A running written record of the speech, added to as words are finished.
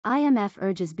IMF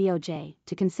urges BOJ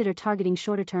to consider targeting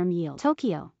shorter-term yield.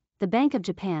 Tokyo. The Bank of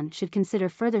Japan should consider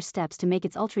further steps to make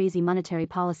its ultra-easy monetary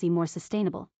policy more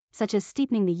sustainable, such as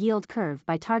steepening the yield curve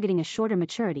by targeting a shorter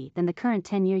maturity than the current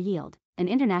 10-year yield, an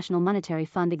International Monetary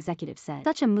Fund executive said.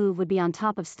 Such a move would be on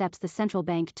top of steps the central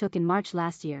bank took in March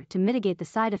last year to mitigate the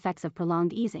side effects of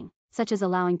prolonged easing, such as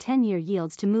allowing 10-year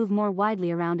yields to move more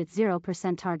widely around its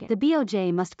 0% target. The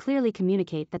BOJ must clearly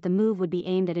communicate that the move would be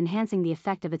aimed at enhancing the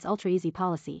effect of its ultra-easy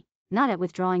policy, not at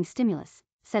withdrawing stimulus,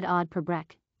 said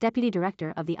Brekk, deputy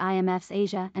director of the IMF's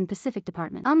Asia and Pacific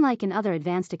Department. Unlike in other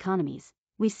advanced economies,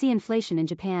 we see inflation in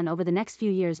Japan over the next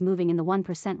few years moving in the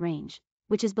 1% range,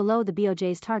 which is below the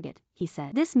BOJ's target, he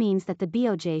said. This means that the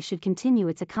BOJ should continue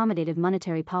its accommodative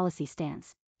monetary policy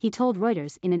stance, he told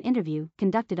Reuters in an interview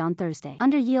conducted on Thursday.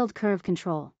 Under yield curve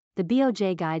control, the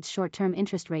BOJ guides short-term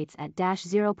interest rates at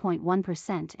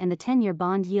 0.1% and the 10-year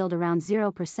bond yield around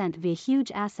 0% via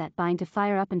huge asset buying to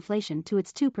fire up inflation to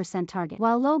its 2% target.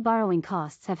 While low borrowing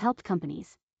costs have helped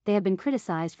companies, they have been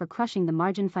criticized for crushing the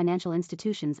margin financial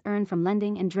institutions earn from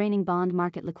lending and draining bond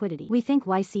market liquidity. We think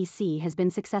YCC has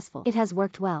been successful. It has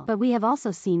worked well. But we have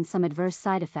also seen some adverse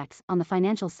side effects on the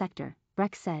financial sector,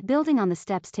 Brekk said. Building on the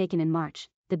steps taken in March,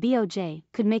 the BOJ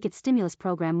could make its stimulus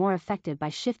program more effective by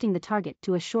shifting the target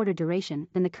to a shorter duration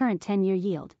than the current 10-year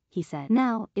yield, he said.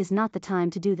 Now is not the time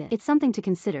to do this. It's something to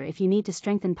consider if you need to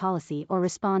strengthen policy or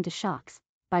respond to shocks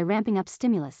by ramping up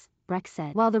stimulus, Brekk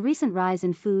said. While the recent rise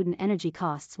in food and energy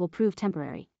costs will prove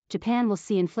temporary, Japan will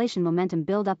see inflation momentum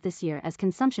build up this year as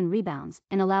consumption rebounds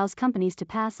and allows companies to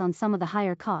pass on some of the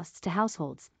higher costs to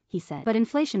households, he said. But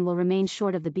inflation will remain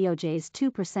short of the BOJ's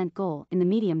 2% goal in the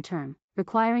medium term,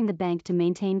 requiring the bank to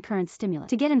maintain current stimulus.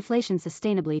 To get inflation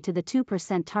sustainably to the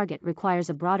 2% target requires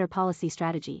a broader policy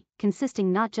strategy,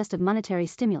 consisting not just of monetary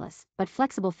stimulus, but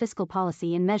flexible fiscal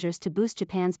policy and measures to boost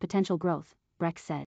Japan's potential growth, Brekk said.